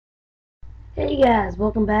Hey guys,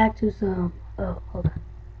 welcome back to some. Oh, hold on.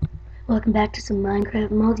 Welcome back to some Minecraft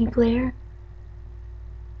multiplayer.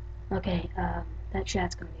 Okay, that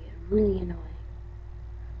chat's gonna get really annoying.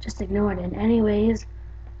 Just ignore it. And anyways,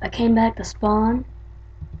 I came back to spawn,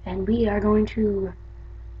 and we are going to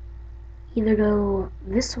either go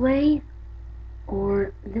this way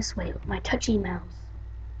or this way with my touchy mouse.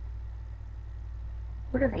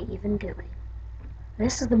 What are they even doing?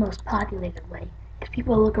 This is the most populated way. If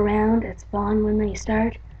people look around at spawn when they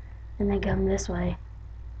start, then they come this way.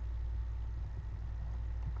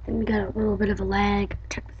 I think we got a little bit of a lag.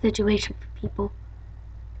 Check the situation for people.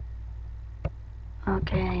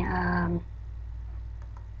 Okay, I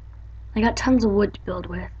got tons of wood to build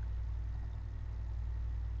with.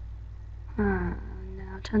 Now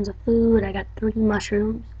tons of food. I got 3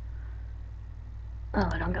 mushrooms. Oh,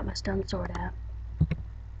 I don't got my stone sword out.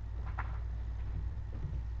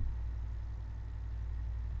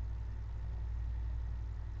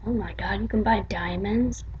 Oh my god, you can buy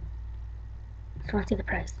diamonds? Just want to see the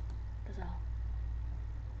price. That's all.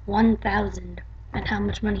 1,000. And how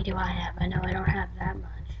much money do I have? I know I don't have that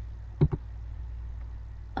much.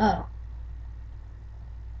 Oh.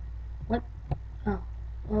 What? Oh.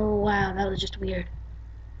 Oh wow, that was just weird.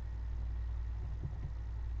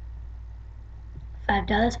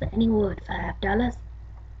 $5 for any wood. $5.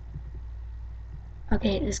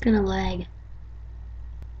 Okay, it's gonna lag.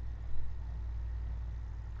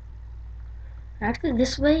 Actually,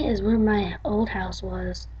 this way is where my old house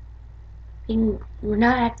was. We're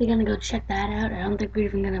not actually gonna go check that out. I don't think we're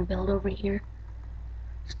even gonna build over here.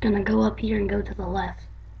 Just gonna go up here and go to the left.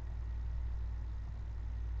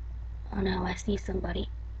 Oh no, I see somebody.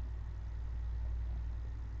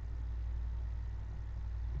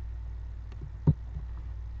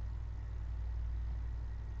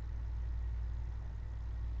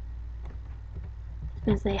 Just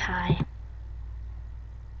gonna say hi.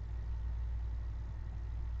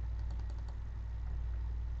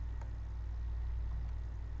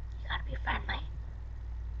 You gotta be friendly.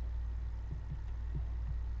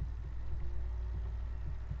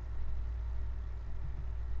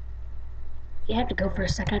 You have to go for a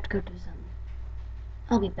sec. I have to go do something.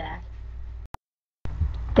 I'll be back.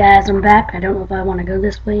 Guys, I'm back. I don't know if I want to go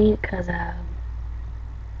this way because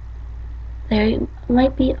there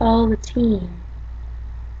might be all the team.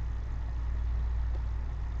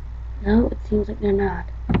 No, it seems like they're not.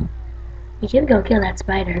 We should go kill that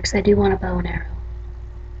spider because I do want a bow and arrow.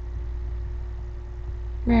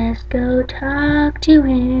 Let's go talk to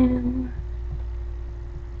him.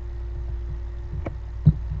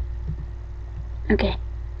 Okay.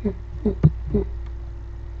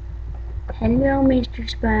 Hello, Mr.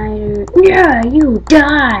 Spider. Yeah, you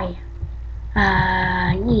die!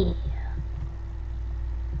 Yeah.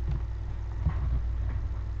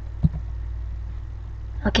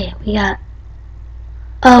 Okay, we got...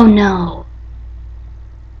 Oh no.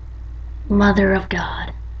 Mother of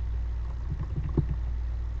God.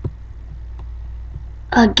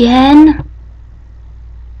 Again?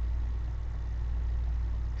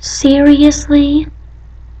 Seriously?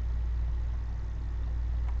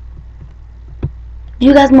 If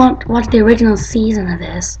you guys want to watch the original season of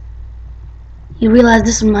this, you realize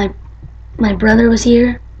this was my brother was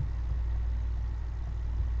here,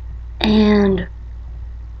 and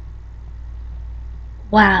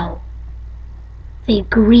wow, they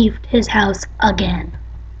griefed his house again.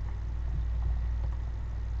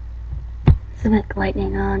 Let's make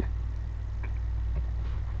lightning on.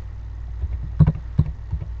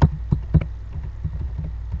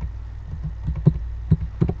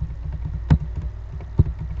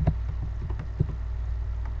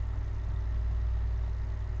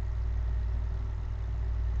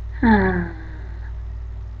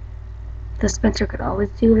 The Spencer could always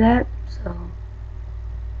do that, so.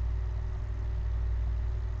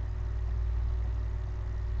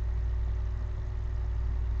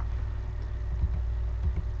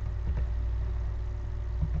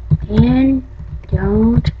 And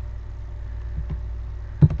don't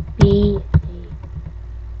be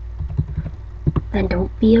then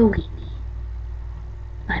don't be a weenie.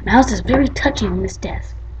 My mouse is very touchy on this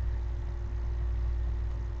desk.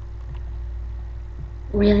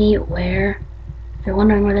 Really, where? If you're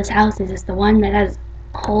wondering where this house is, it's the one that has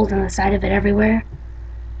holes on the side of it everywhere.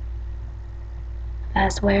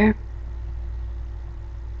 That's where.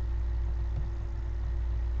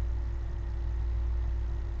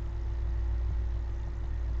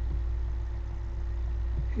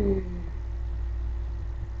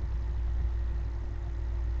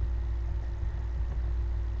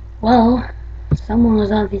 Well, someone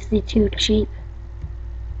was obviously too cheap.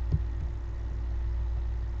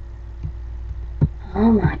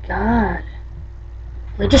 Oh my god.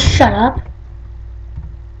 Will you just shut up?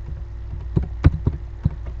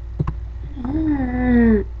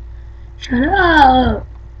 Shut up!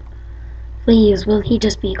 Please, will he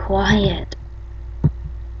just be quiet?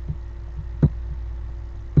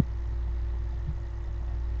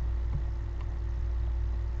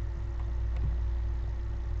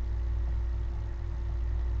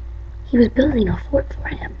 He was building a fort for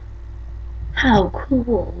him. How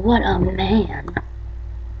cool. What a man.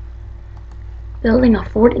 Building a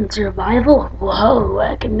fort in survival? Whoa,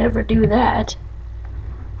 I could never do that.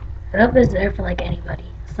 That is there for like anybody.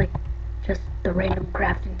 It's like just the random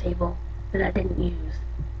crafting table that I didn't use.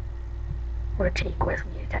 Or take with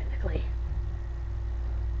me, technically.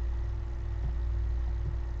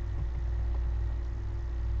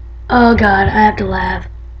 Oh god, I have to laugh.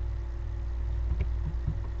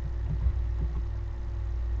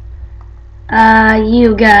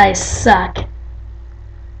 You guys suck.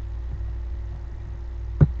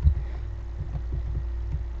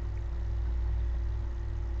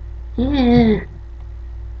 Yeah.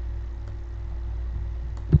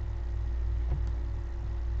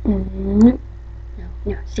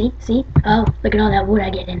 No, see? Oh, look at all that wood I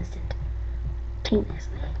get instant. Seamlessly.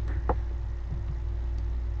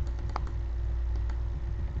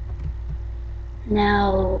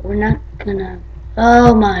 Now, we're not gonna...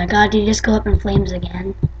 Oh my god, did you just go up in flames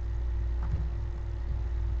again?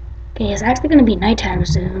 Okay, it's actually gonna be nighttime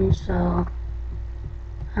soon, so...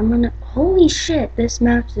 I'm gonna... Holy shit, this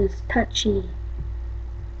map is touchy.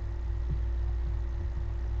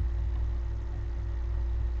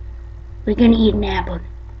 We're gonna eat an apple.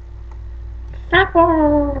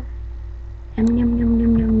 Apple! Yum yum yum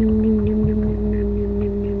yum yum yum yum yum yum yum yum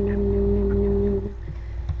yum yum yum yum yum.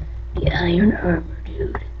 The iron armor,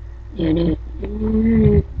 dude.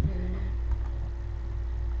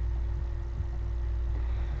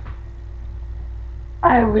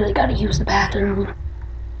 I really gotta use the bathroom.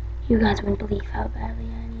 You guys wouldn't believe how badly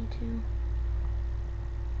I need to.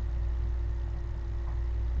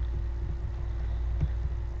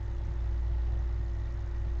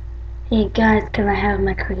 Hey guys, can I have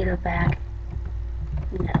my creative back?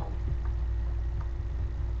 No.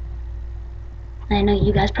 I know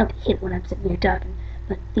you guys probably hate when I'm sitting here talking,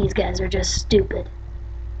 but these guys are just stupid.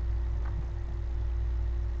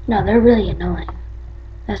 No, they're really annoying.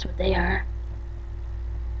 That's what they are.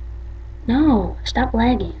 No, stop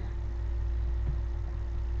lagging.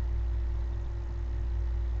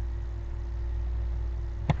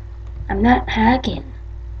 I'm not hacking.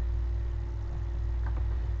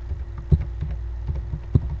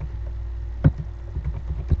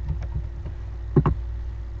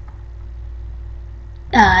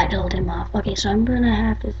 Ah, I told him off. Okay, so I'm gonna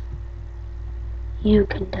have to... You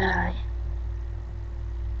can die.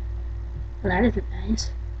 Well, that isn't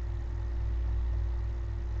nice.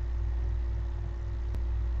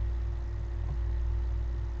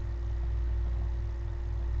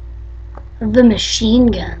 The machine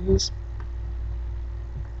guns.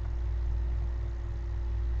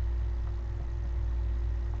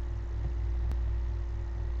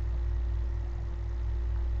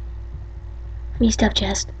 Free stuff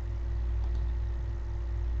chest.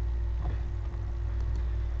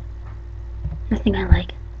 Nothing I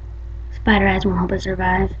like. Spider eyes won't help us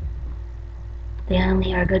survive. They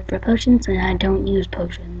only are good for potions, and I don't use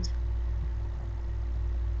potions.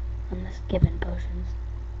 Unless given potions.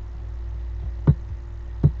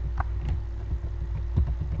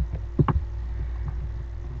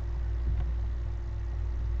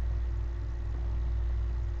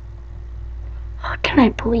 Oh, can I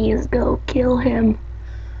please go kill him?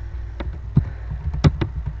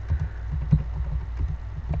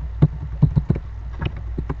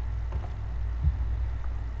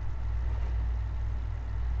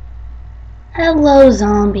 Hello,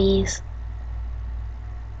 zombies.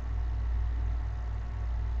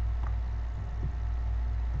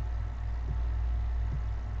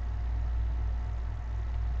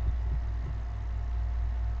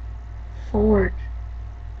 Forge.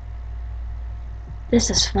 This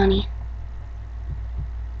is funny.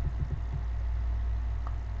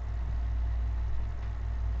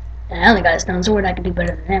 And I only got a stone sword. I could do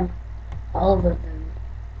better than him. All of them.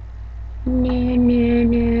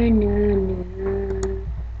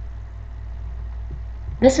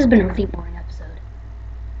 This has been a really boring episode.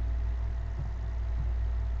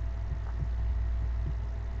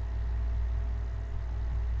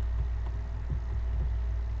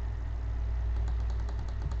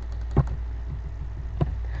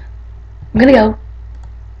 I'm gonna go.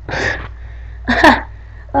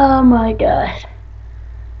 Oh my god.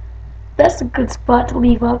 Best that's a good spot to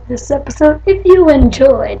leave off this episode. If you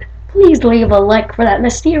enjoyed, please leave a like for that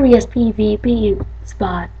mysterious PvP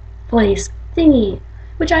spot, place, thingy,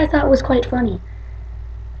 which I thought was quite funny.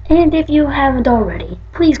 And if you haven't already,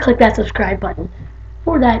 please click that subscribe button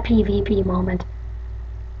for that PvP moment.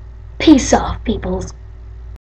 Peace off, peoples.